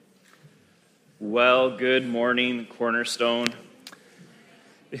Well, good morning, Cornerstone.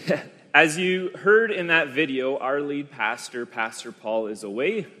 As you heard in that video, our lead pastor, Pastor Paul, is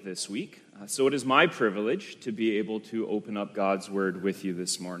away this week. So it is my privilege to be able to open up God's Word with you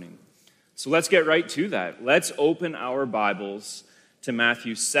this morning. So let's get right to that. Let's open our Bibles to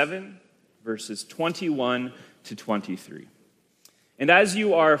Matthew 7, verses 21 to 23. And as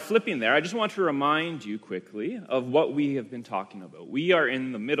you are flipping there, I just want to remind you quickly of what we have been talking about. We are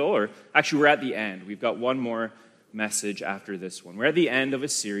in the middle, or actually we're at the end. We've got one more message after this one. We're at the end of a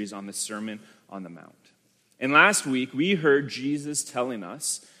series on the Sermon on the Mount. And last week, we heard Jesus telling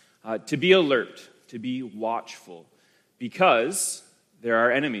us to be alert, to be watchful, because there are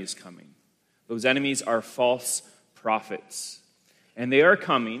enemies coming. Those enemies are false prophets. And they are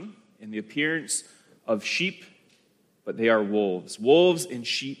coming in the appearance of sheep, but they are wolves in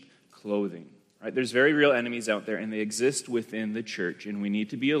sheep clothing. Right? There's very real enemies out there, and they exist within the church, and we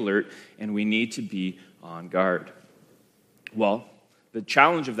need to be alert, and we need to be on guard. Well, the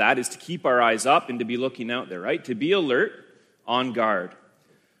challenge of that is to keep our eyes up and to be looking out there, right? To be alert, on guard.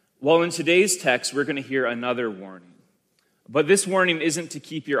 Well, in today's text, we're going to hear another warning. But this warning isn't to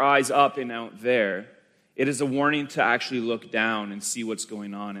keep your eyes up and out there. It is a warning to actually look down and see what's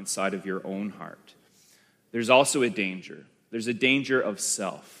going on inside of your own heart. There's also a danger. There's a danger of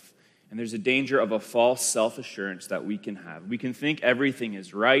self. And there's a danger of a false self-assurance that we can have. We can think everything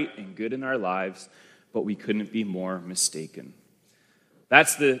is right and good in our lives, but we couldn't be more mistaken.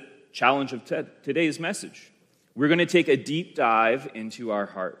 That's the challenge of today's message. We're going to take a deep dive into our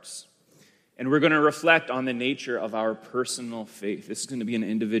hearts. And we're going to reflect on the nature of our personal faith. This is going to be an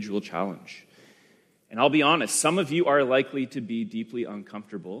individual challenge. And I'll be honest, some of you are likely to be deeply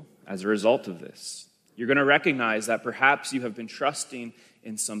uncomfortable as a result of this. You're going to recognize that perhaps you have been trusting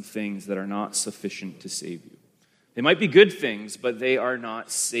in some things that are not sufficient to save you. They might be good things, but they are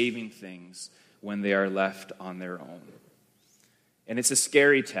not saving things when they are left on their own. And it's a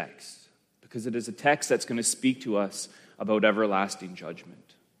scary text, because it is a text that's going to speak to us about everlasting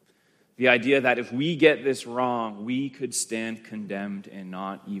judgment. The idea that if we get this wrong, we could stand condemned and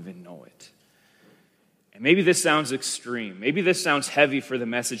not even know it. And maybe this sounds extreme. Maybe this sounds heavy for the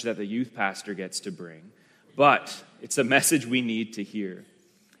message that the youth pastor gets to bring. But it's a message we need to hear.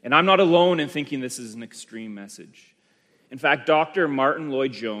 And I'm not alone in thinking this is an extreme message. In fact, Dr. Martin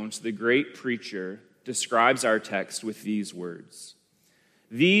Lloyd-Jones, the great preacher, describes our text with these words.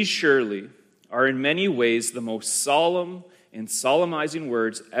 These surely are in many ways the most solemn and solemnizing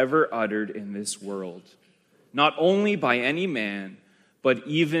words ever uttered in this world, not only by any man, but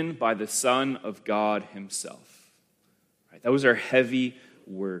even by the Son of God himself. Right? Those are heavy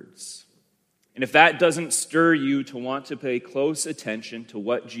words. And if that doesn't stir you to want to pay close attention to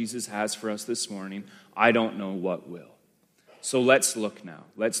what Jesus has for us this morning, I don't know what will. So let's look now.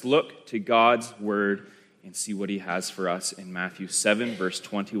 Let's look to God's word and see what he has for us in Matthew 7, verse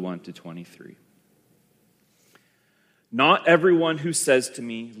 21 to 23. Not everyone who says to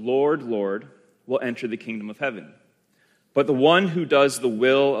me, Lord, Lord, will enter the kingdom of heaven, but the one who does the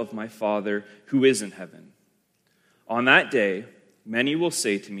will of my Father who is in heaven. On that day, many will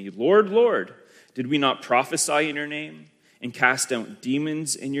say to me, Lord, Lord, did we not prophesy in your name, and cast out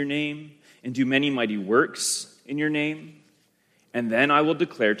demons in your name, and do many mighty works in your name? And then I will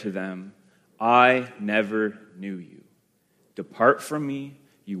declare to them, I never knew you. Depart from me,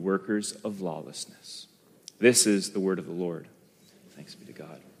 you workers of lawlessness. This is the word of the Lord. Thanks be to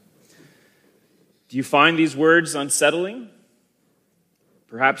God. Do you find these words unsettling?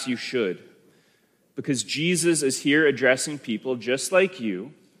 Perhaps you should, because Jesus is here addressing people just like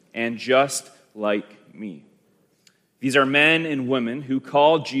you and just like me. These are men and women who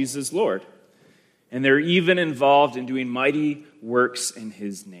call Jesus Lord, and they're even involved in doing mighty works in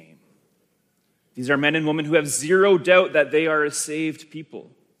his name. These are men and women who have zero doubt that they are a saved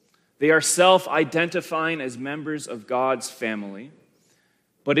people. They are self-identifying as members of God's family.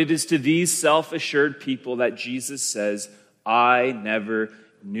 But it is to these self-assured people that Jesus says, I never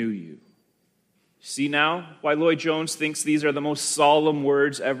knew you. See now why Lloyd-Jones thinks these are the most solemn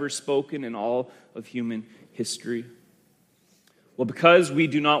words ever spoken in all of human history? Well, because we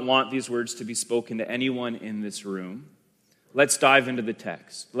do not want these words to be spoken to anyone in this room, let's dive into the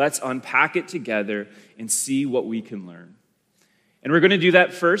text. Let's unpack it together and see what we can learn. And we're going to do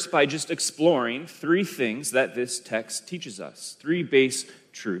that first by just exploring three things that this text teaches us, three base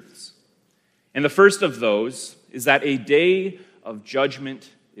truths. And the first of those is that a day of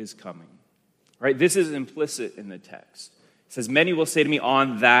judgment is coming. Right? This is implicit in the text. It says, many will say to me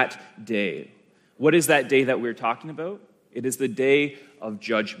on that day. What is that day that we're talking about? It is the day of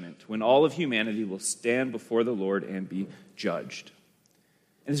judgment, when all of humanity will stand before the Lord and be judged.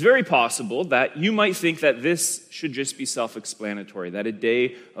 And it's very possible that you might think that this should just be self-explanatory, that a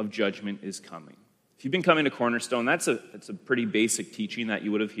day of judgment is coming. If you've been coming to Cornerstone, that's a pretty basic teaching that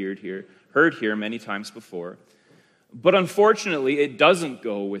you would have heard here many times before. But unfortunately, it doesn't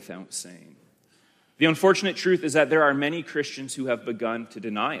go without saying. The unfortunate truth is that there are many Christians who have begun to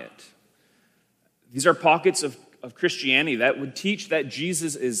deny it. These are pockets of Christianity that would teach that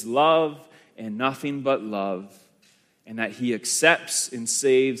Jesus is love and nothing but love, and that he accepts and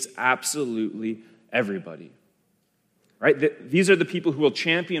saves absolutely everybody. Right? These are the people who will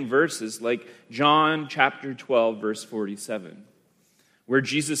champion verses like John chapter 12, verse 47, where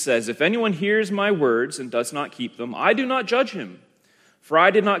Jesus says, "If anyone hears my words and does not keep them, I do not judge him. For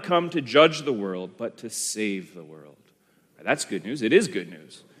I did not come to judge the world, but to save the world." Right, that's good news. It is good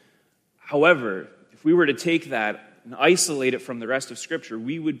news. However, if we were to take that and isolate it from the rest of Scripture,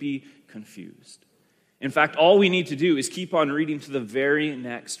 we would be confused. In fact, all we need to do is keep on reading to the very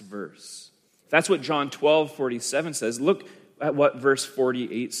next verse. That's what John 12:47 says. Look at what verse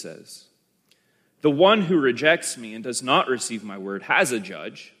 48 says. "The one who rejects me and does not receive my word has a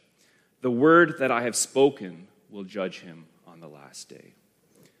judge. The word that I have spoken will judge him on the last day."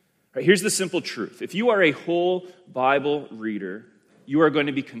 Right, here's the simple truth. If you are a whole Bible reader, you are going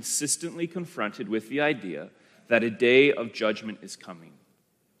to be consistently confronted with the idea that a day of judgment is coming.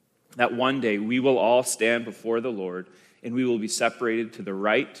 That one day we will all stand before the Lord and we will be separated to the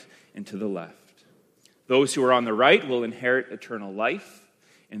right and to the left. Those who are on the right will inherit eternal life,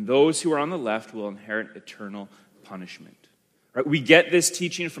 and those who are on the left will inherit eternal punishment. Right? We get this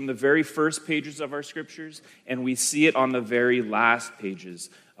teaching from the very first pages of our Scriptures, and we see it on the very last pages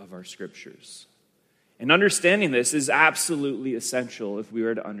of our Scriptures. And understanding this is absolutely essential if we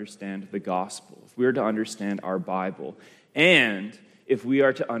are to understand the gospel, if we are to understand our Bible, and if we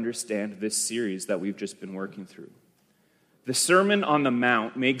are to understand this series that we've just been working through. The Sermon on the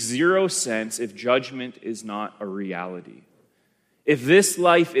Mount makes zero sense if judgment is not a reality. If this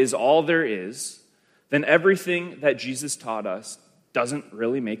life is all there is, then everything that Jesus taught us doesn't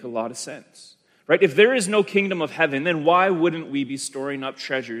really make a lot of sense. Right? If there is no kingdom of heaven, then why wouldn't we be storing up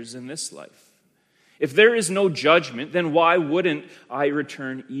treasures in this life? If there is no judgment, then why wouldn't I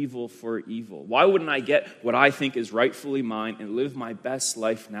return evil for evil? Why wouldn't I get what I think is rightfully mine and live my best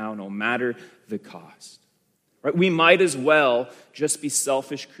life now, no matter the cost? Right? We might as well just be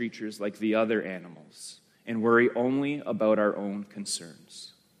selfish creatures like the other animals and worry only about our own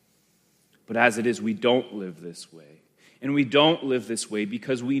concerns. But as it is, we don't live this way. And we don't live this way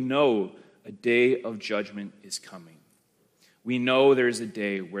because we know a day of judgment is coming. We know there is a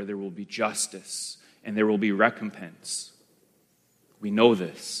day where there will be justice and there will be recompense. We know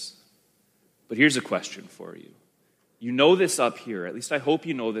this. But here's a question for you. You know this up here. At least I hope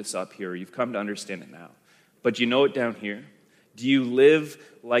you know this up here. You've come to understand it now. But do you know it down here? Do you live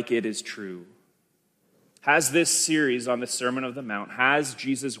like it is true? Has this series on the Sermon on the Mount, has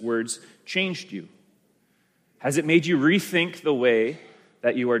Jesus' words changed you? Has it made you rethink the way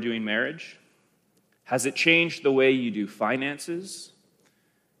that you are doing marriage? Has it changed the way you do finances?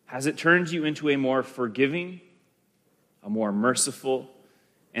 Has it turned you into a more forgiving, a more merciful,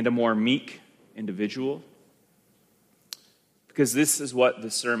 and a more meek individual? Because this is what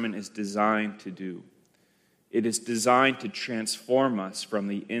the sermon is designed to do. It is designed to transform us from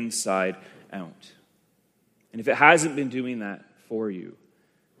the inside out. And if it hasn't been doing that for you,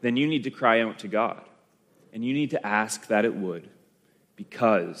 then you need to cry out to God. And you need to ask that it would,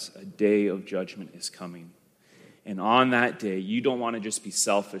 because a day of judgment is coming. And on that day, you don't want to just be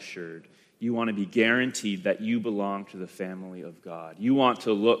self-assured. You want to be guaranteed that you belong to the family of God. You want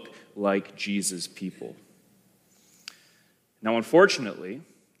to look like Jesus' people. Now, unfortunately,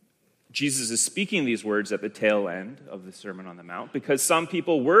 Jesus is speaking these words at the tail end of the Sermon on the Mount because some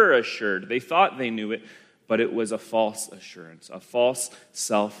people were assured. They thought they knew it, but it was a false assurance, a false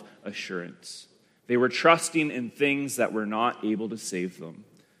self-assurance. They were trusting in things that were not able to save them.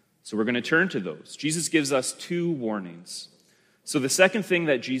 So we're going to turn to those. Jesus gives us two warnings. So the second thing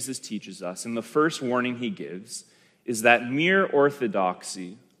that Jesus teaches us, and the first warning he gives, is that mere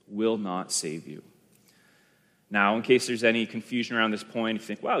orthodoxy will not save you. Now, in case there's any confusion around this point, you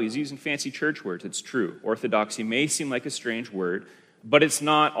think, wow, he's using fancy church words. It's true. Orthodoxy may seem like a strange word, but it's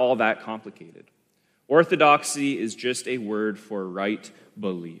not all that complicated. Orthodoxy is just a word for right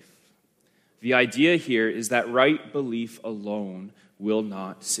belief. The idea here is that right belief alone will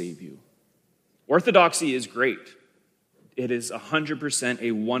not save you. Orthodoxy is great. It is 100%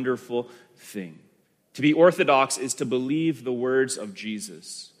 a wonderful thing. To be orthodox is to believe the words of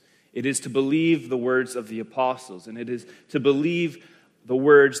Jesus. It is to believe the words of the apostles, and it is to believe the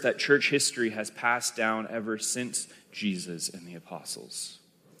words that church history has passed down ever since Jesus and the apostles.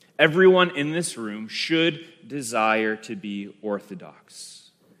 Everyone in this room should desire to be orthodox.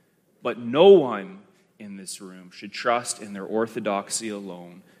 But no one in this room should trust in their orthodoxy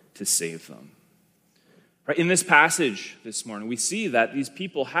alone to save them. Right? In this passage this morning, we see that these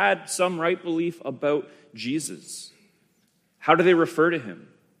people had some right belief about Jesus. How do they refer to him?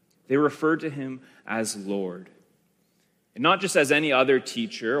 They refer to him as Lord. And not just as any other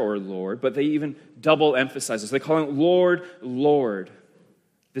teacher or Lord, but they even double emphasize this. They call him Lord, Lord.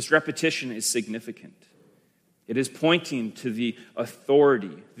 This repetition is significant. It is pointing to the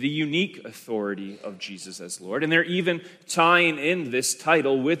authority, the unique authority of Jesus as Lord. And they're even tying in this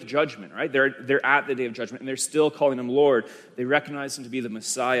title with judgment, right? They're at the day of judgment, and they're still calling him Lord. They recognize him to be the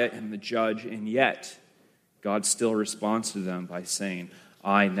Messiah and the judge, and yet God still responds to them by saying,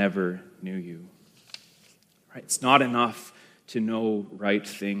 I never knew you. Right? It's not enough to know right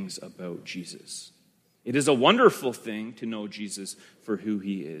things about Jesus. It is a wonderful thing to know Jesus for who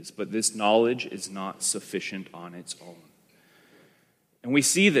he is, but this knowledge is not sufficient on its own. And we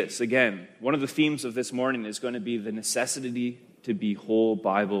see this, again, one of the themes of this morning is going to be the necessity to be whole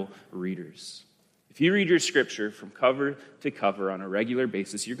Bible readers. If you read your scripture from cover to cover on a regular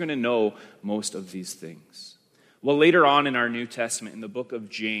basis, you're going to know most of these things. Well, later on in our New Testament, in the book of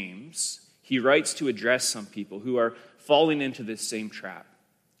James, he writes to address some people who are falling into this same trap,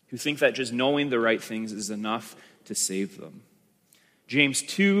 who think that just knowing the right things is enough to save them. James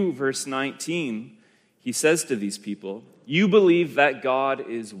 2, verse 19, he says to these people, you believe that God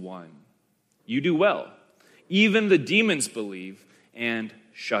is one. You do well. Even the demons believe and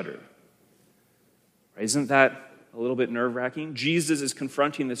shudder. Isn't that a little bit nerve-wracking? Jesus is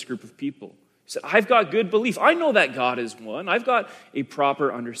confronting this group of people. He said, I've got good belief. I know that God is one. I've got a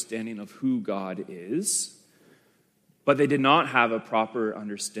proper understanding of who God is. But they did not have a proper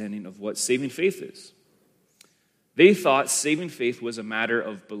understanding of what saving faith is. They thought saving faith was a matter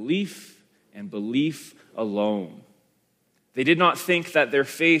of belief and belief alone. They did not think that their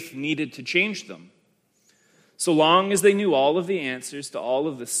faith needed to change them. So long as they knew all of the answers to all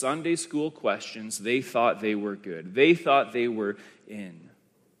of the Sunday school questions, they thought they were good. They thought they were in.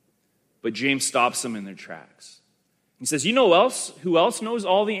 But James stops them in their tracks. He says, you know who else knows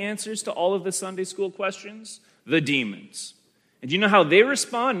all the answers to all of the Sunday school questions? The demons. And do you know how they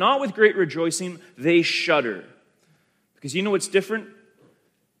respond? Not with great rejoicing, they shudder. Because you know what's different?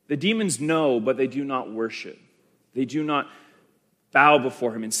 The demons know, but they do not worship. They do not bow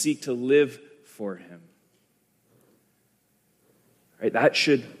before him and seek to live for him. Right? That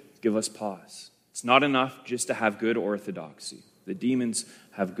should give us pause. It's not enough just to have good orthodoxy. The demons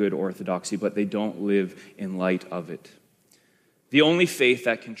have good orthodoxy, but they don't live in light of it. The only faith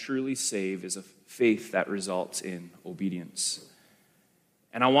that can truly save is a faith that results in obedience.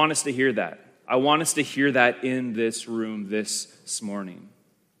 And I want us to hear that. I want us to hear that in this room this morning.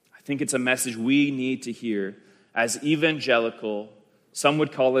 I think it's a message we need to hear as evangelical, some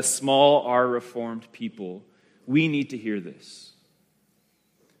would call us small R Reformed people. We need to hear this.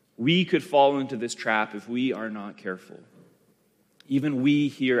 We could fall into this trap if we are not careful. Even we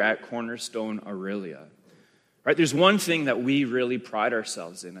here at Cornerstone Aurelia. Right? There's one thing that we really pride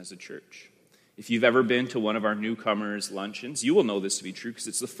ourselves in as a church. If you've ever been to one of our newcomers' luncheons, you will know this to be true because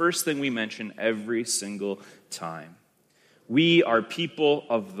it's the first thing we mention every single time. We are people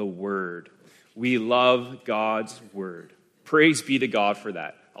of the Word. We love God's Word. Praise be to God for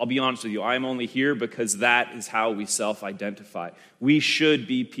that. I'll be honest with you, I'm only here because that is how we self-identify. We should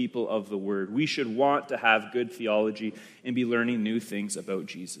be people of the Word. We should want to have good theology and be learning new things about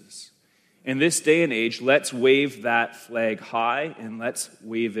Jesus. In this day and age, let's wave that flag high and let's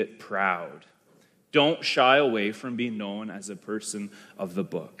wave it proud. Don't shy away from being known as a person of the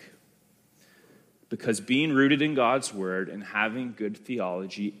book. Because being rooted in God's Word and having good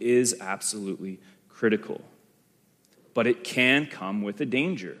theology is absolutely critical. But it can come with a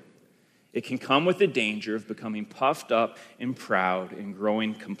danger. It can come with the danger of becoming puffed up and proud and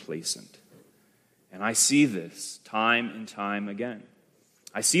growing complacent. And I see this time and time again.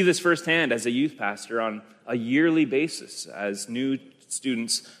 I see this firsthand as a youth pastor on a yearly basis as new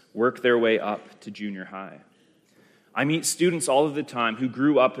students work their way up to junior high. I meet students all of the time who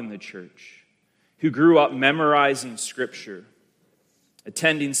grew up in the church, who grew up memorizing Scripture,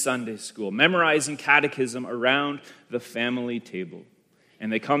 attending Sunday school, memorizing catechism around the family table. And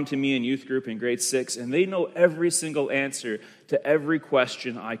they come to me in youth group in grade 6, and they know every single answer to every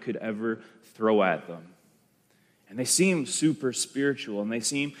question I could ever throw at them. And they seem super spiritual, and they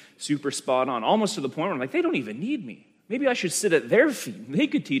seem super spot on, almost to the point where I'm like, they don't even need me. Maybe I should sit at their feet. They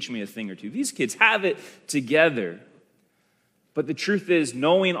could teach me a thing or two. These kids have it together. But the truth is,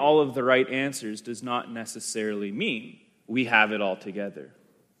 knowing all of the right answers does not necessarily mean we have it all together.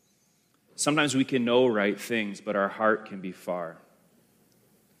 Sometimes we can know right things, but our heart can be far.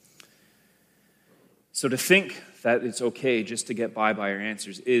 So to think that it's okay just to get by our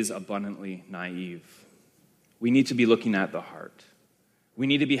answers is abundantly naive. We need to be looking at the heart. We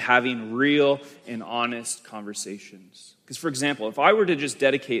need to be having real and honest conversations. Because, for example, if I were to just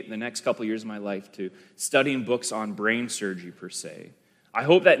dedicate the next couple years of my life to studying books on brain surgery per se, I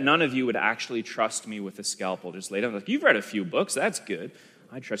hope that none of you would actually trust me with a scalpel. Just lay down, like, you've read a few books, that's good.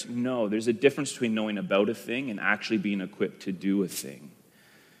 I trust you. No, there's a difference between knowing about a thing and actually being equipped to do a thing.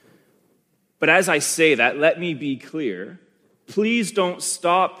 But as I say that, let me be clear. Please don't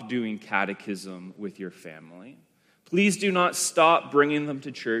stop doing catechism with your family. Please do not stop bringing them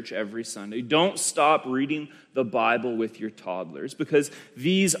to church every Sunday. Don't stop reading the Bible with your toddlers, because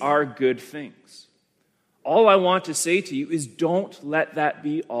these are good things. All I want to say to you is don't let that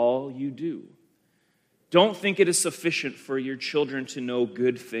be all you do. Don't think it is sufficient for your children to know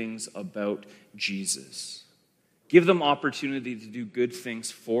good things about Jesus. Give them opportunity to do good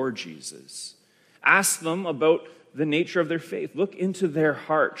things for Jesus. Ask them about the nature of their faith. Look into their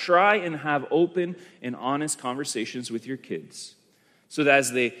heart. Try and have open and honest conversations with your kids, so that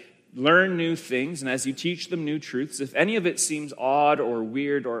as they learn new things and as you teach them new truths, if any of it seems odd or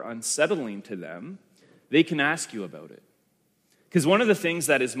weird or unsettling to them, they can ask you about it. Because one of the things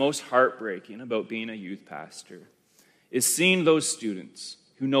that is most heartbreaking about being a youth pastor is seeing those students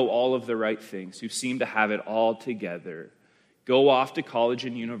who know all of the right things, who seem to have it all together, go off to college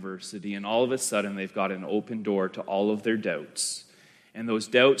and university, and all of a sudden they've got an open door to all of their doubts. And those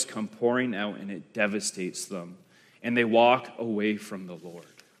doubts come pouring out, and it devastates them. And they walk away from the Lord.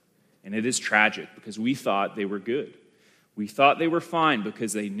 And it is tragic, because we thought they were good. We thought they were fine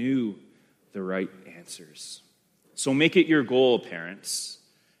because they knew the right answers. So make it your goal, parents.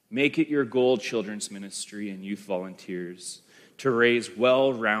 Make it your goal, children's ministry and youth volunteers, to raise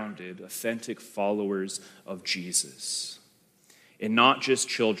well-rounded, authentic followers of Jesus. And not just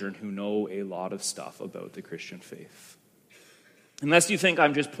children who know a lot of stuff about the Christian faith. Unless you think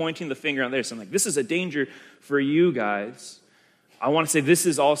I'm just pointing the finger on this, I'm like, this is a danger for you guys. I want to say this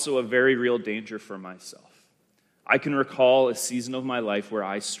is also a very real danger for myself. I can recall a season of my life where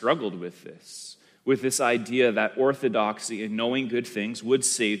I struggled with this idea that orthodoxy and knowing good things would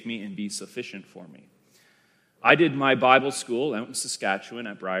save me and be sufficient for me. I did my Bible school out in Saskatchewan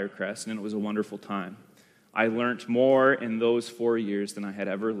at Briarcrest, and it was a wonderful time. I learned more in those 4 years than I had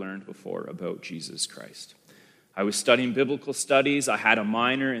ever learned before about Jesus Christ. I was studying biblical studies. I had a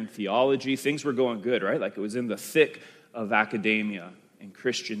minor in theology. Things were going good, right? Like it was in the thick of academia and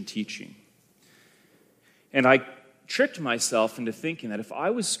Christian teaching. And I tricked myself into thinking that if I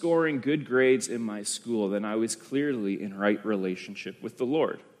was scoring good grades in my school, then I was clearly in right relationship with the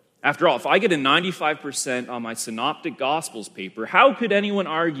Lord. After all, if I get a 95% on my Synoptic Gospels paper, how could anyone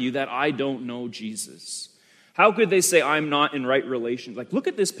argue that I don't know Jesus? How could they say I'm not in right relation? Like, look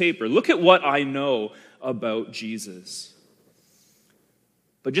at this paper. Look at what I know about Jesus.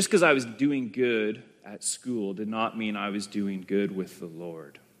 But just because I was doing good at school did not mean I was doing good with the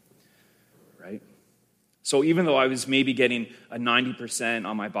Lord, right? So even though I was maybe getting a 90%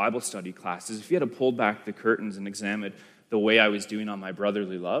 on my Bible study classes, if you had to pull back the curtains and examine the way I was doing on my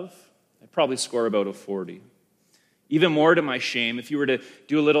brotherly love, I'd probably score about a 40. Even more to my shame, if you were to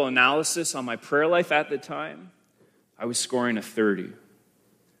do a little analysis on my prayer life at the time, I was scoring a 30.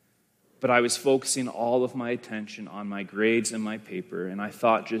 But I was focusing all of my attention on my grades and my paper, and I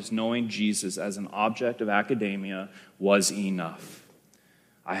thought just knowing Jesus as an object of academia was enough.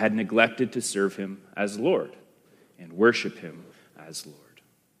 I had neglected to serve him as Lord and worship him as Lord.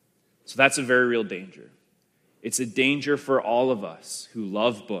 So that's a very real danger. It's a danger for all of us who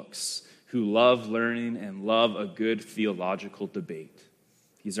love books, who love learning and love a good theological debate.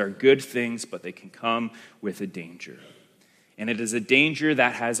 These are good things, but they can come with a danger. And it is a danger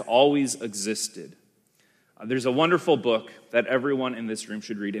that has always existed. There's a wonderful book that everyone in this room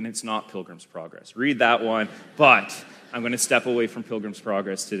should read, and it's not Pilgrim's Progress. Read that one, but I'm going to step away from Pilgrim's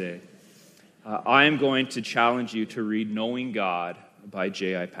Progress today. I am going to challenge you to read Knowing God by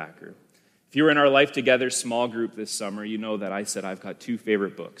J.I. Packer. If you were in our Life Together small group this summer, you know that I said I've got two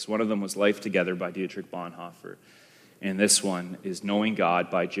favorite books. One of them was Life Together by Dietrich Bonhoeffer, and this one is Knowing God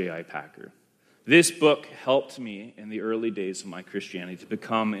by J.I. Packer. This book helped me in the early days of my Christianity to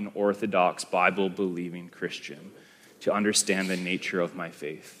become an Orthodox, Bible-believing Christian, to understand the nature of my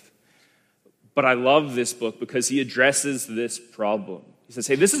faith. But I love this book because he addresses this problem. He says,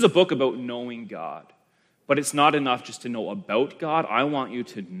 hey, this is a book about knowing God, but it's not enough just to know about God. I want you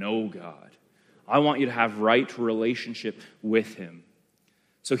to know God. I want you to have right relationship with him.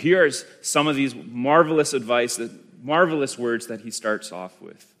 So here's some of these marvelous advice, marvelous words that he starts off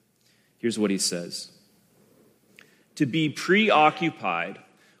with. Here's what he says. To be preoccupied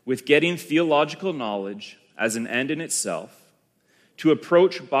with getting theological knowledge as an end in itself, to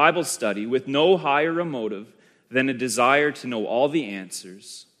approach Bible study with no higher a motive than a desire to know all the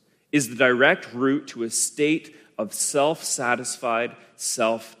answers, is the direct route to a state of self-satisfied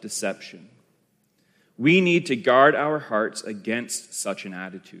self-deception. We need to guard our hearts against such an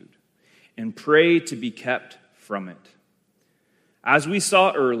attitude and pray to be kept from it. As we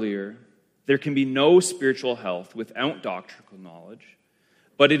saw earlier, there can be no spiritual health without doctrinal knowledge,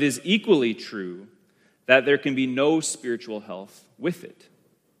 but it is equally true that there can be no spiritual health with it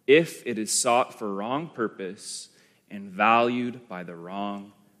if it is sought for wrong purpose and valued by the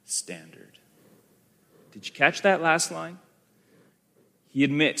wrong standard. Did you catch that last line? He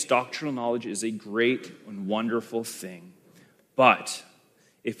admits doctrinal knowledge is a great and wonderful thing, but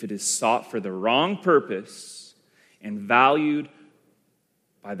if it is sought for the wrong purpose and valued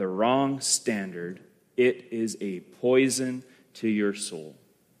by the wrong standard, it is a poison to your soul.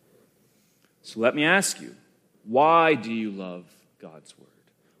 So let me ask you, why do you love God's word?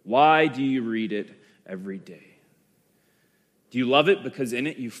 Why do you read it every day? Do you love it because in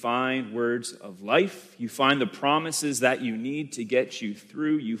it you find words of life? You find the promises that you need to get you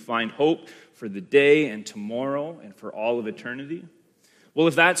through. You find hope for the day and tomorrow and for all of eternity? Well,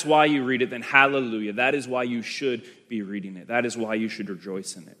 if that's why you read it, then hallelujah. That is why you should be reading it. That is why you should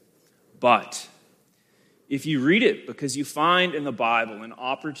rejoice in it. But if you read it because you find in the Bible an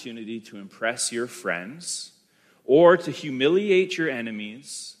opportunity to impress your friends or to humiliate your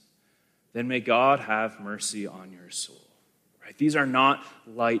enemies, then may God have mercy on your soul. Right? These are not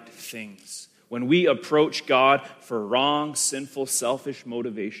light things. When we approach God for wrong, sinful, selfish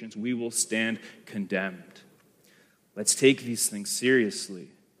motivations, we will stand condemned. Let's take these things seriously.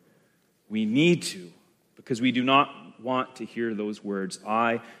 We need to, because we do not want to hear those words,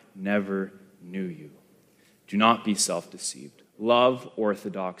 I never knew you. Do not be self-deceived. Love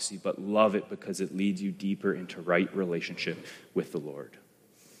orthodoxy, but love it because it leads you deeper into right relationship with the Lord.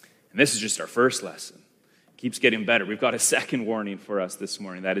 And this is just our first lesson. It keeps getting better. We've got a second warning for us this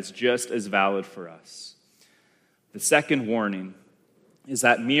morning that is just as valid for us. The second warning is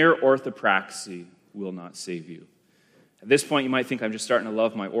that mere orthopraxy will not save you. At this point, you might think I'm just starting to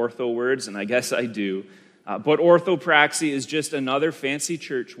love my ortho words, and I guess I do. But orthopraxy is just another fancy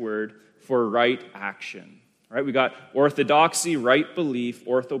church word for right action. Right? We got orthodoxy, right belief,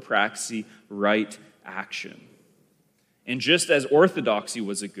 orthopraxy, right action. And just as orthodoxy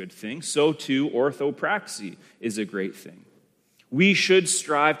was a good thing, so too orthopraxy is a great thing. We should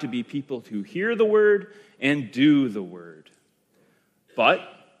strive to be people who hear the word and do the word. But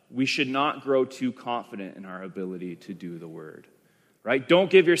we should not grow too confident in our ability to do the word, right? Don't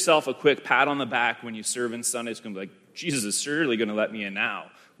give yourself a quick pat on the back when you serve in Sunday school and be like, Jesus is surely going to let me in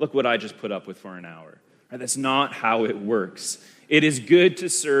now. Look what I just put up with for an hour. Right? That's not how it works. It is good to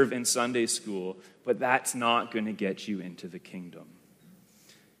serve in Sunday school, but that's not going to get you into the kingdom.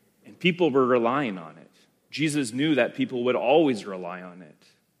 And people were relying on it. Jesus knew that people would always rely on it.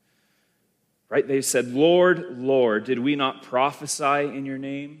 Right? They said, Lord, Lord, did we not prophesy in your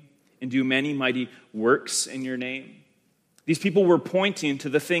name and do many mighty works in your name? These people were pointing to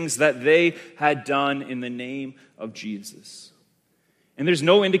the things that they had done in the name of Jesus. And there's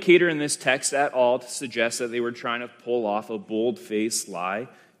no indicator in this text at all to suggest that they were trying to pull off a bold-faced lie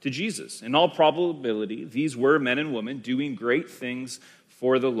to Jesus. In all probability, these were men and women doing great things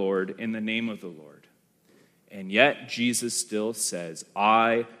for the Lord in the name of the Lord. And yet, Jesus still says,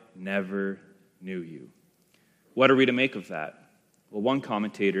 I never knew you. What are we to make of that? Well, one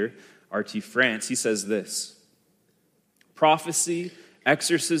commentator, R.T. France, he says this: prophecy,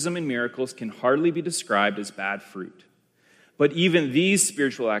 exorcism, and miracles can hardly be described as bad fruit. But even these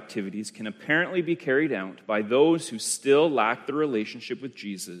spiritual activities can apparently be carried out by those who still lack the relationship with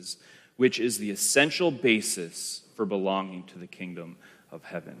Jesus, which is the essential basis for belonging to the kingdom of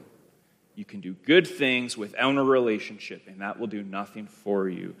heaven. You can do good things without a relationship, and that will do nothing for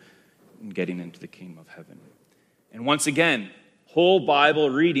you in getting into the kingdom of heaven. And once again, whole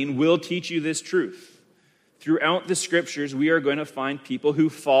Bible reading will teach you this truth. Throughout the scriptures, we are going to find people who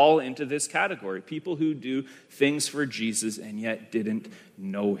fall into this category, people who do things for Jesus and yet didn't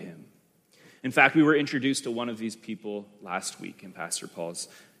know him. In fact, we were introduced to one of these people last week in Pastor Paul's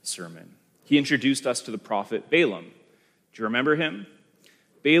sermon. He introduced us to the prophet Balaam. Do you remember him?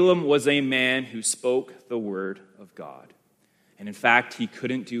 Balaam was a man who spoke the word of God. And in fact, he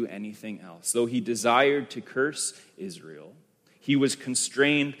couldn't do anything else. Though he desired to curse Israel, he was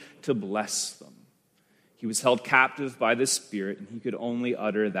constrained to bless them. He was held captive by the Spirit, and he could only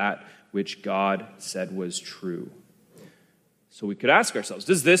utter that which God said was true. So we could ask ourselves,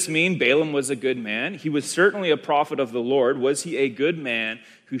 does this mean Balaam was a good man? He was certainly a prophet of the Lord. Was he a good man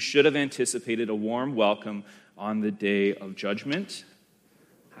who should have anticipated a warm welcome on the day of judgment?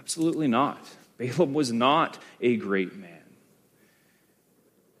 Absolutely not. Balaam was not a great man.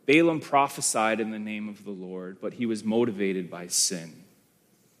 Balaam prophesied in the name of the Lord, but he was motivated by sin.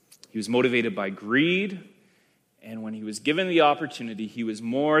 He was motivated by greed, and when he was given the opportunity, he was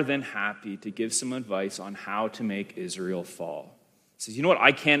more than happy to give some advice on how to make Israel fall. He says, you know what,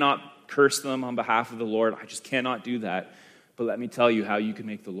 I cannot curse them on behalf of the Lord. I just cannot do that. But let me tell you how you can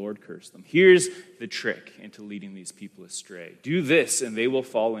make the Lord curse them. Here's the trick into leading these people astray. Do this, and they will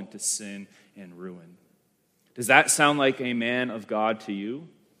fall into sin and ruin. Does that sound like a man of God to you?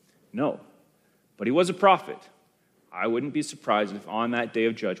 No. But he was a prophet. I wouldn't be surprised if on that day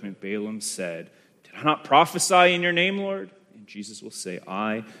of judgment, Balaam said, did I not prophesy in your name, Lord? And Jesus will say,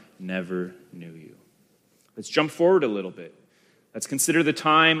 I never knew you. Let's jump forward a little bit. Let's consider the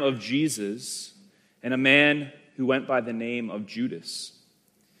time of Jesus and a man who went by the name of Judas.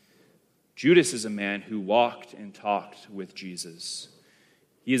 Judas is a man who walked and talked with Jesus.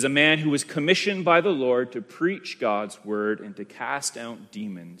 He is a man who was commissioned by the Lord to preach God's word and to cast out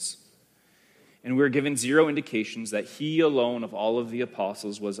demons. And we're given zero indications that he alone of all of the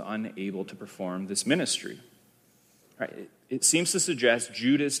apostles was unable to perform this ministry. Right? It seems to suggest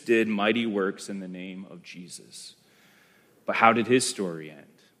Judas did mighty works in the name of Jesus. But how did his story end?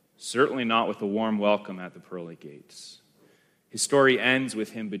 Certainly not with a warm welcome at the pearly gates. His story ends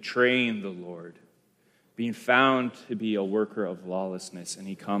with him betraying the Lord, being found to be a worker of lawlessness, and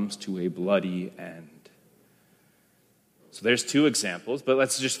he comes to a bloody end. So there's two examples, but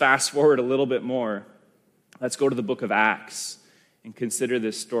let's just fast forward a little bit more. Let's go to the book of Acts and consider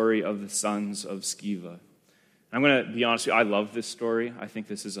this story of the sons of Sceva. I'm going to be honest with you, I love this story. I think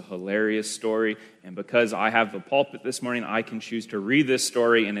this is a hilarious story, and because I have the pulpit this morning, I can choose to read this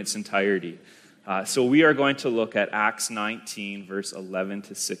story in its entirety. So we are going to look at Acts 19, verse 11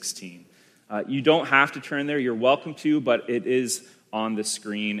 to 16. You don't have to turn there, you're welcome to, but it is on the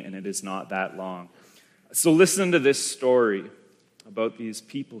screen, and it is not that long. So listen to this story about these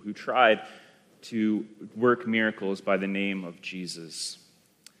people who tried to work miracles by the name of Jesus.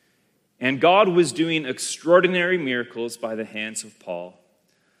 And God was doing extraordinary miracles by the hands of Paul,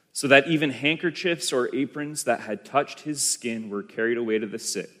 so that even handkerchiefs or aprons that had touched his skin were carried away to the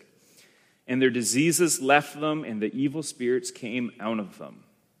sick. And their diseases left them, and the evil spirits came out of them.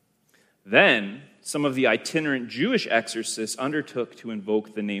 Then some of the itinerant Jewish exorcists undertook to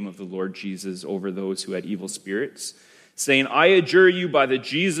invoke the name of the Lord Jesus over those who had evil spirits, saying, I adjure you by the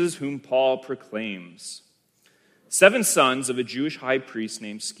Jesus whom Paul proclaims. 7 sons of a Jewish high priest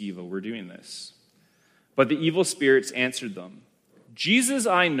named Sceva were doing this. But the evil spirits answered them, Jesus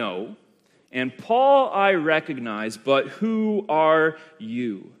I know, and Paul I recognize, but who are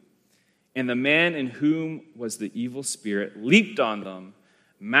you? And the man in whom was the evil spirit leaped on them,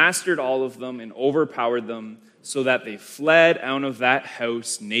 mastered all of them, and overpowered them, so that they fled out of that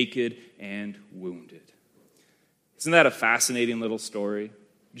house naked and wounded. Isn't that a fascinating little story?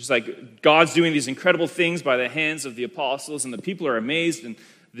 Just like God's doing these incredible things by the hands of the apostles, and the people are amazed, and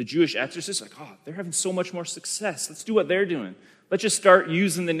the Jewish exorcists are like, oh, they're having so much more success. Let's do what they're doing. Let's just start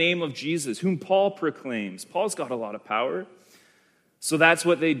using the name of Jesus, whom Paul proclaims. Paul's got a lot of power. So that's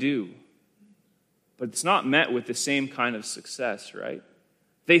what they do. But it's not met with the same kind of success, right?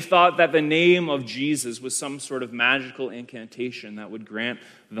 They thought that the name of Jesus was some sort of magical incantation that would grant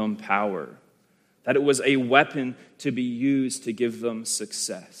them power, that it was a weapon to be used to give them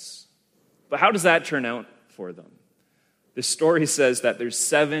success. But how does that turn out for them? The story says that there's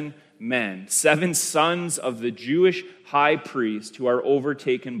 7 men, 7 sons of the Jewish high priest who are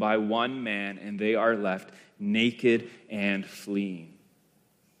overtaken by one man, and they are left naked and fleeing.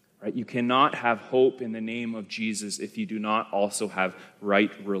 Right? You cannot have hope in the name of Jesus if you do not also have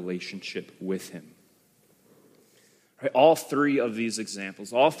right relationship with him. Right? All 3 of these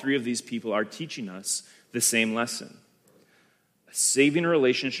examples, all 3 of these people are teaching us the same lesson. A saving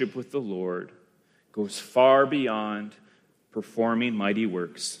relationship with the Lord goes far beyond performing mighty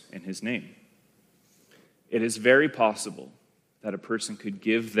works in his name. It is very possible that a person could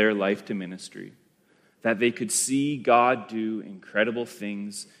give their life to ministry, that they could see God do incredible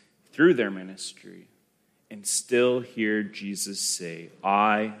things through their ministry, and still hear Jesus say,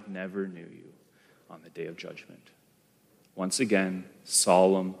 I never knew you on the day of judgment. Once again,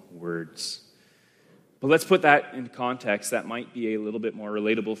 solemn words. But let's put that in context that might be a little bit more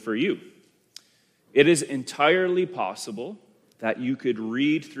relatable for you. It is entirely possible that you could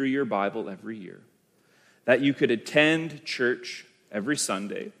read through your Bible every year, that you could attend church every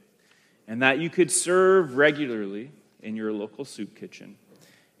Sunday, and that you could serve regularly in your local soup kitchen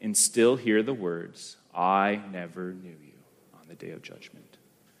and still hear the words, "I never knew you," on the day of judgment.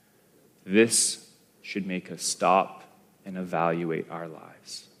 This should make us stop and evaluate our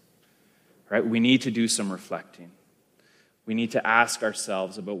lives. Right? We need to do some reflecting. We need to ask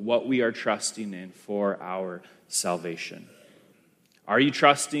ourselves about what we are trusting in for our salvation. Are you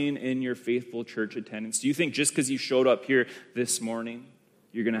trusting in your faithful church attendance? Do you think just because you showed up here this morning,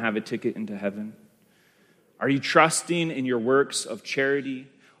 you're going to have a ticket into heaven? Are you trusting in your works of charity?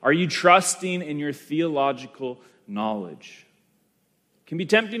 Are you trusting in your theological knowledge? It can be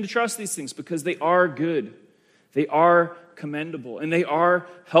tempting to trust these things because they are good, they are commendable, and they are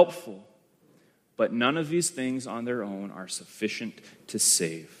helpful. But none of these things on their own are sufficient to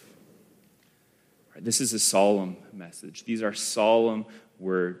save. This is a solemn message. These are solemn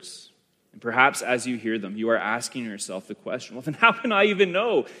words. And perhaps as you hear them, you are asking yourself the question, well, then how can I even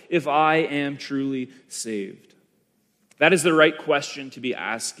know if I am truly saved? That is the right question to be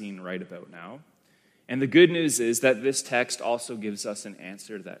asking right about now. And the good news is that this text also gives us an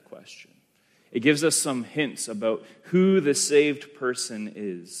answer to that question. It gives us some hints about who the saved person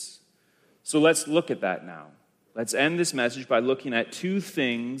is. So let's look at that now. Let's end this message by looking at two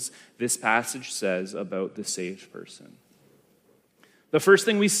things this passage says about the saved person. The first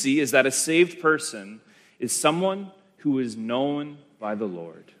thing we see is that a saved person is someone who is known by the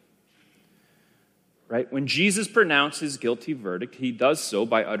Lord. Right? When Jesus pronounced his guilty verdict, he does so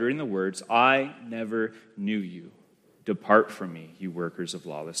by uttering the words, "I never knew you. Depart from me, you workers of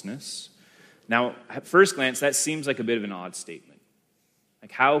lawlessness." Now, at first glance, that seems like a bit of an odd statement.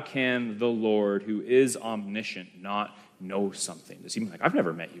 Like, how can the Lord, who is omniscient, not know something? Does he mean, like, I've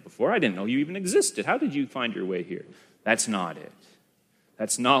never met you before. I didn't know you even existed. How did you find your way here? That's not it.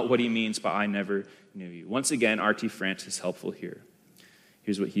 That's not what he means by "I never knew you." Once again, R.T. France is helpful here.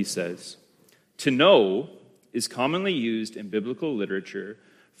 Here's what he says. To know is commonly used in biblical literature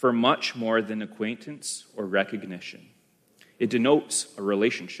for much more than acquaintance or recognition. It denotes a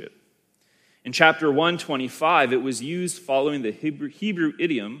relationship. In chapter 125, it was used following the Hebrew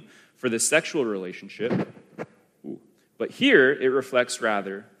idiom for the sexual relationship. But here, it reflects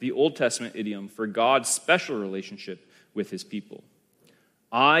rather the Old Testament idiom for God's special relationship with his people.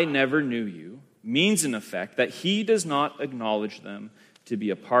 "I never knew you" means in effect that he does not acknowledge them to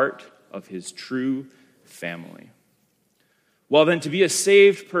be a part of his true family. Well, then, to be a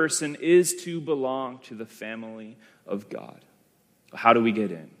saved person is to belong to the family of God. How do we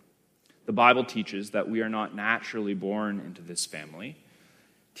get in? The Bible teaches that we are not naturally born into this family.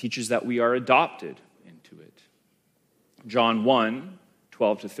 It teaches that we are adopted into it. John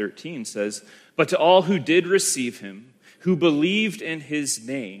 1:12-13 says, "But to all who did receive him, who believed in his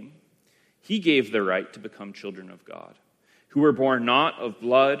name, he gave the right to become children of God, who were born not of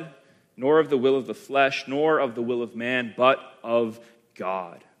blood, nor of the will of the flesh, nor of the will of man, but of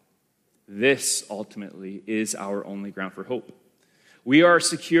God." This, ultimately, is our only ground for hope. We are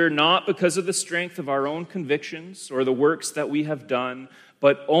secure not because of the strength of our own convictions or the works that we have done,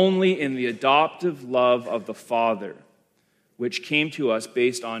 but only in the adoptive love of the Father, which came to us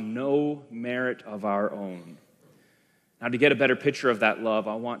based on no merit of our own. Now, to get a better picture of that love,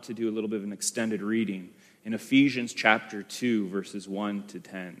 I want to do a little bit of an extended reading in Ephesians chapter 2, verses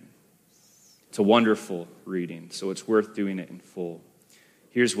 1-10. It's a wonderful reading, so it's worth doing it in full.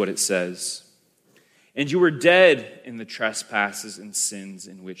 Here's what it says. "And you were dead in the trespasses and sins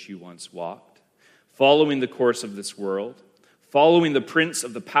in which you once walked, following the course of this world, following the prince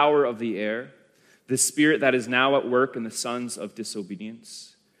of the power of the air, the spirit that is now at work in the sons of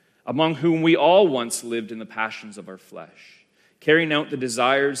disobedience, among whom we all once lived in the passions of our flesh, carrying out the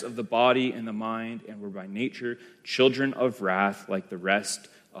desires of the body and the mind, and were by nature children of wrath like the rest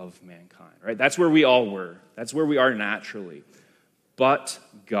of mankind." Right? That's where we all were. That's where we are naturally. But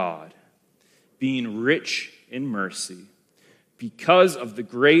God, being rich in mercy, because of the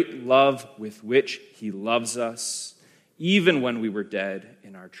great love with which he loves us, even when we were dead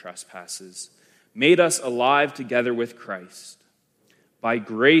in our trespasses, made us alive together with Christ. By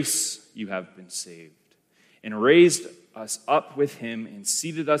grace you have been saved, and raised us up with him and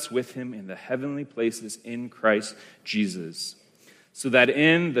seated us with him in the heavenly places in Christ Jesus, so that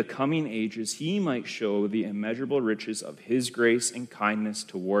in the coming ages he might show the immeasurable riches of his grace and kindness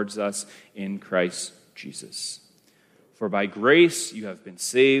towards us in Christ Jesus. For by grace you have been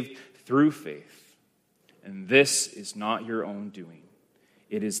saved through faith, and this is not your own doing.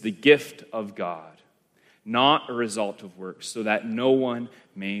 It is the gift of God, not a result of works, so that no one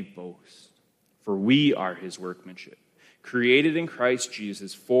may boast. For we are his workmanship, created in Christ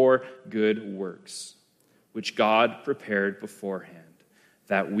Jesus for good works, which God prepared beforehand,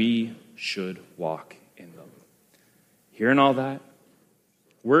 that we should walk in them. Hearing all that?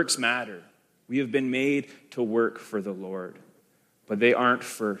 Works matter. We have been made to work for the Lord, but they aren't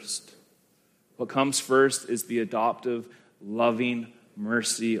first. What comes first is the adoptive, loving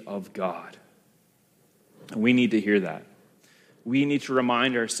mercy of God. And we need to hear that. We need to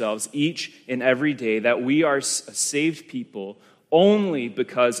remind ourselves each and every day that we are a saved people only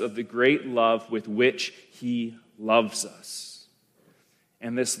because of the great love with which he loves us.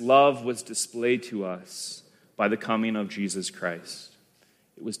 And this love was displayed to us by the coming of Jesus Christ.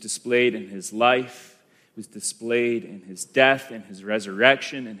 It was displayed in his life. It was displayed in his death and his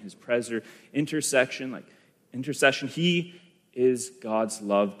resurrection and his intercession. He is God's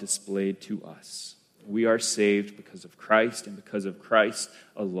love displayed to us. We are saved because of Christ and because of Christ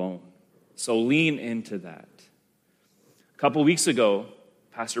alone. So lean into that. A couple weeks ago,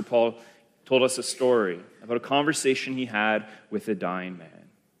 Pastor Paul told us a story about a conversation he had with a dying man.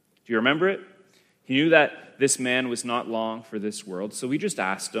 Do you remember it? He knew that this man was not long for this world, so he just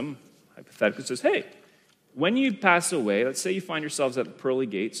asked him, hypothetically, says, hey, when you pass away, let's say you find yourselves at the pearly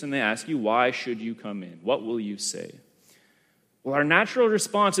gates, and they ask you, why should you come in? What will you say? Well, our natural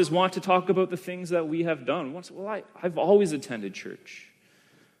response is want to talk about the things that we have done. I've always attended church.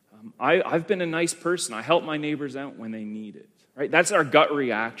 I've been a nice person. I help my neighbors out when they need it. Right? That's our gut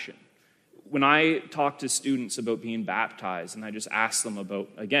reaction. When I talk to students about being baptized, and I just ask them about,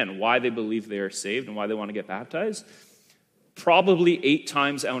 again, why they believe they are saved and why they want to get baptized, probably 8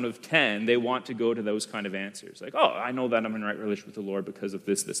 times out of 10, they want to go to those kind of answers. Like, oh, I know that I'm in right relation with the Lord because of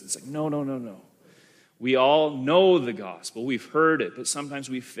this. It's like, no. We all know the gospel. We've heard it, but sometimes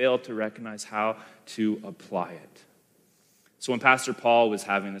we fail to recognize how to apply it. So when Pastor Paul was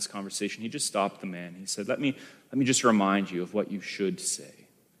having this conversation, he just stopped the man. He said, let me just remind you of what you should say.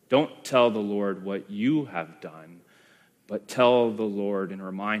 Don't tell the Lord what you have done, but tell the Lord and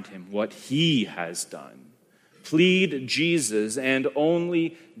remind him what he has done. Plead Jesus and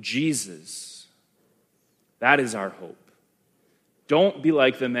only Jesus. That is our hope. Don't be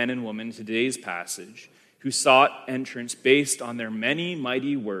like the men and women in today's passage who sought entrance based on their many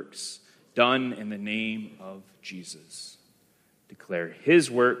mighty works done in the name of Jesus. Declare his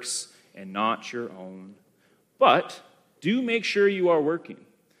works and not your own. But do make sure you are working,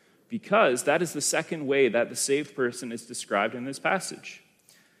 because that is the second way that the saved person is described in this passage.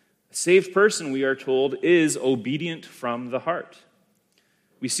 A saved person, we are told, is obedient from the heart.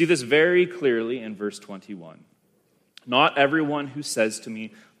 We see this very clearly in verse 21. Not everyone who says to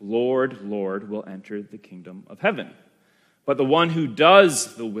me, Lord, Lord, will enter the kingdom of heaven, but the one who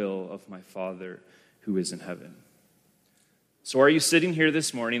does the will of my Father who is in heaven. So are you sitting here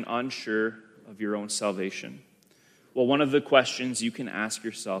this morning unsure of your own salvation? Well, one of the questions you can ask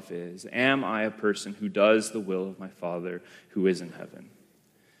yourself is, am I a person who does the will of my Father who is in heaven?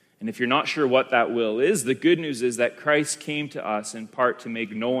 And if you're not sure what that will is, the good news is that Christ came to us in part to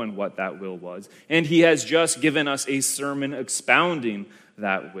make known what that will was. And he has just given us a sermon expounding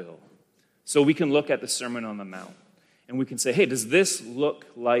that will. So we can look at the Sermon on the Mount and we can say, hey, does this look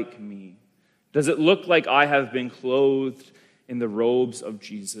like me? Does it look like I have been clothed in the robes of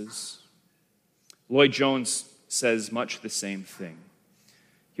Jesus? Lloyd Jones says much the same thing.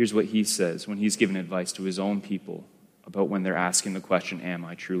 Here's what he says when he's giving advice to his own people about when they're asking the question, am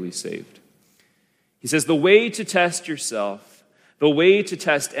I truly saved? He says, the way to test yourself, the way to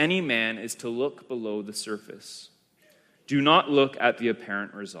test any man is to look below the surface. Do not look at the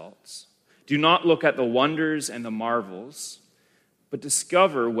apparent results. Do not look at the wonders and the marvels, but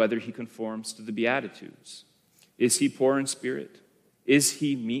discover whether he conforms to the Beatitudes. Is he poor in spirit? Is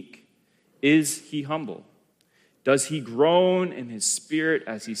he meek? Is he humble? Does he groan in his spirit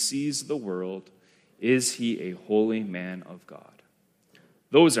as he sees the world? Is he a holy man of God?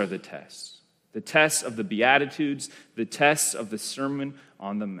 Those are the tests of the Beatitudes, the tests of the Sermon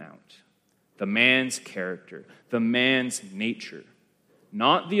on the Mount. The man's character, the man's nature,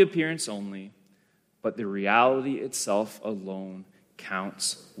 not the appearance only, but the reality itself alone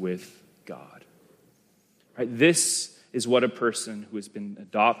counts with God. Right? This is what a person who has been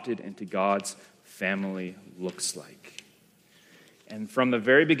adopted into God's family looks like. And from the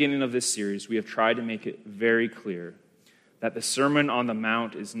very beginning of this series, we have tried to make it very clear that the Sermon on the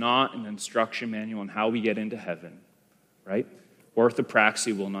Mount is not an instruction manual on how we get into heaven, right?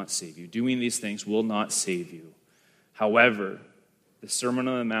 Orthopraxy will not save you. Doing these things will not save you. However, the Sermon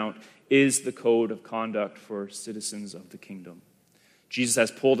on the Mount is the code of conduct for citizens of the kingdom. Jesus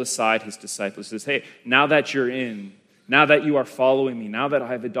has pulled aside his disciples and says, hey, now that you're in, now that you are following me, now that I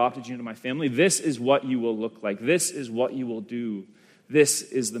have adopted you into my family, this is what you will look like. This is what you will do. This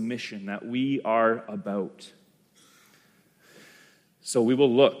is the mission that we are about. So we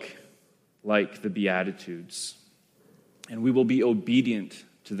will look like the Beatitudes. and we will be obedient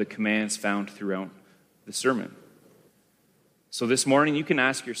to the commands found throughout the sermon. So this morning you can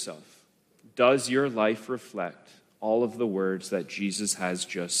ask yourself, does your life reflect all of the words that Jesus has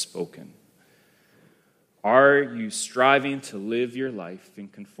just spoken? Are you striving to live your life in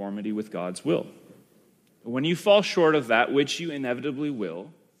conformity with God's will? When you fall short of that, which you inevitably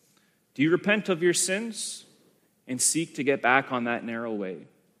will, do you repent of your sins and seek to get back on that narrow way?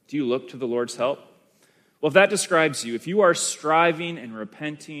 Do you look to the Lord's help? Well, if that describes you, if you are striving and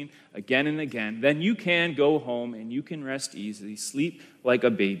repenting again and again, then you can go home and you can rest easy, sleep like a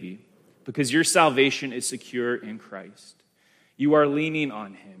baby, because your salvation is secure in Christ. You are leaning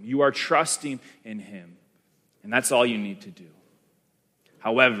on him. You are trusting in him. And that's all you need to do.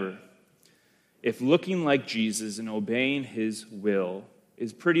 However, if looking like Jesus and obeying his will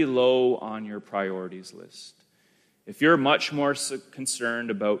is pretty low on your priorities list, if you're much more concerned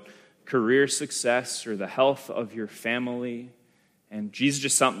about career success or the health of your family, and Jesus is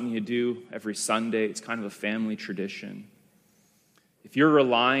just something you do every Sunday, it's kind of a family tradition. If you're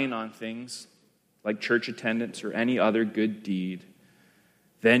relying on things like church attendance or any other good deed,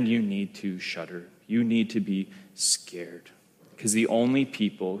 then you need to shudder. You need to be scared, because the only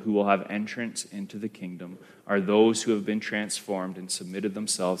people who will have entrance into the kingdom are those who have been transformed and submitted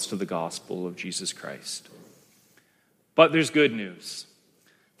themselves to the gospel of Jesus Christ. But there's good news.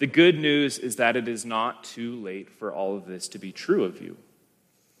 The good news is that it is not too late for all of this to be true of you.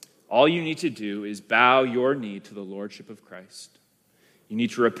 All you need to do is bow your knee to the lordship of Christ. You need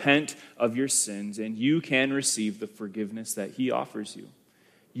to repent of your sins, and you can receive the forgiveness that he offers you.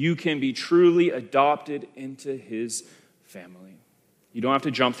 You can be truly adopted into his family. You don't have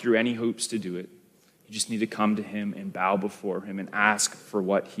to jump through any hoops to do it. You just need to come to him and bow before him and ask for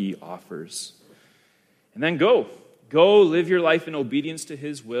what he offers. And then go. Go live your life in obedience to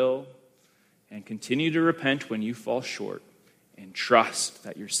his will and continue to repent when you fall short, and trust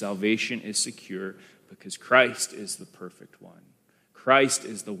that your salvation is secure because Christ is the perfect one. Christ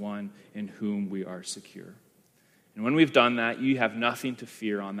is the one in whom we are secure. And when we've done that, you have nothing to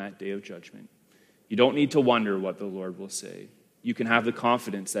fear on that day of judgment. You don't need to wonder what the Lord will say. You can have the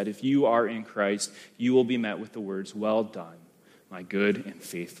confidence that if you are in Christ, you will be met with the words, "Well done, my good and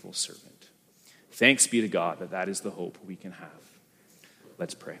faithful servant." Thanks be to God that that is the hope we can have.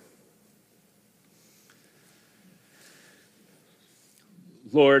 Let's pray.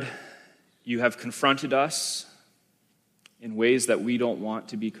 Lord, you have confronted us in ways that we don't want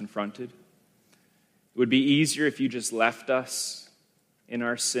to be confronted. It would be easier if you just left us in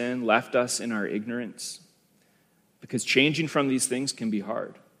our sin, left us in our ignorance, because changing from these things can be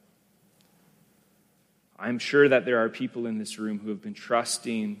hard. I'm sure that there are people in this room who have been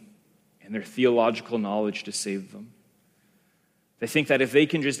trusting in their theological knowledge to save them. They think that if they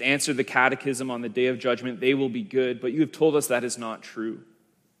can just answer the catechism on the day of judgment, they will be good, but you have told us that is not true.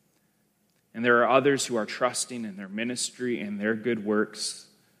 And there are others who are trusting in their ministry and their good works,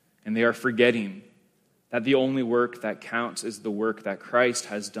 and they are forgetting that the only work that counts is the work that Christ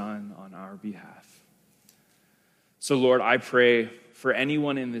has done on our behalf. So, Lord, I pray for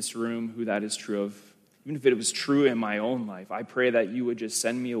anyone in this room who that is true of, even if it was true in my own life, I pray that you would just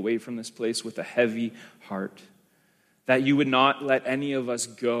send me away from this place with a heavy heart, that you would not let any of us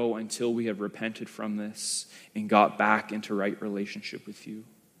go until we have repented from this and got back into right relationship with you.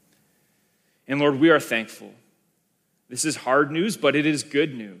 And Lord, we are thankful. This is hard news, but it is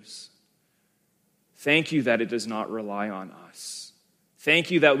good news. Thank you that it does not rely on us.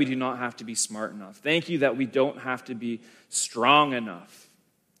 Thank you that we do not have to be smart enough. Thank you that we don't have to be strong enough,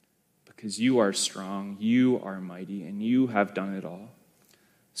 because you are strong, you are mighty, and you have done it all.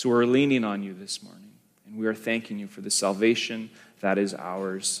 So we're leaning on you this morning, and we are thanking you for the salvation that is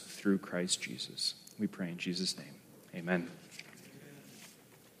ours through Christ Jesus. We pray in Jesus' name. Amen.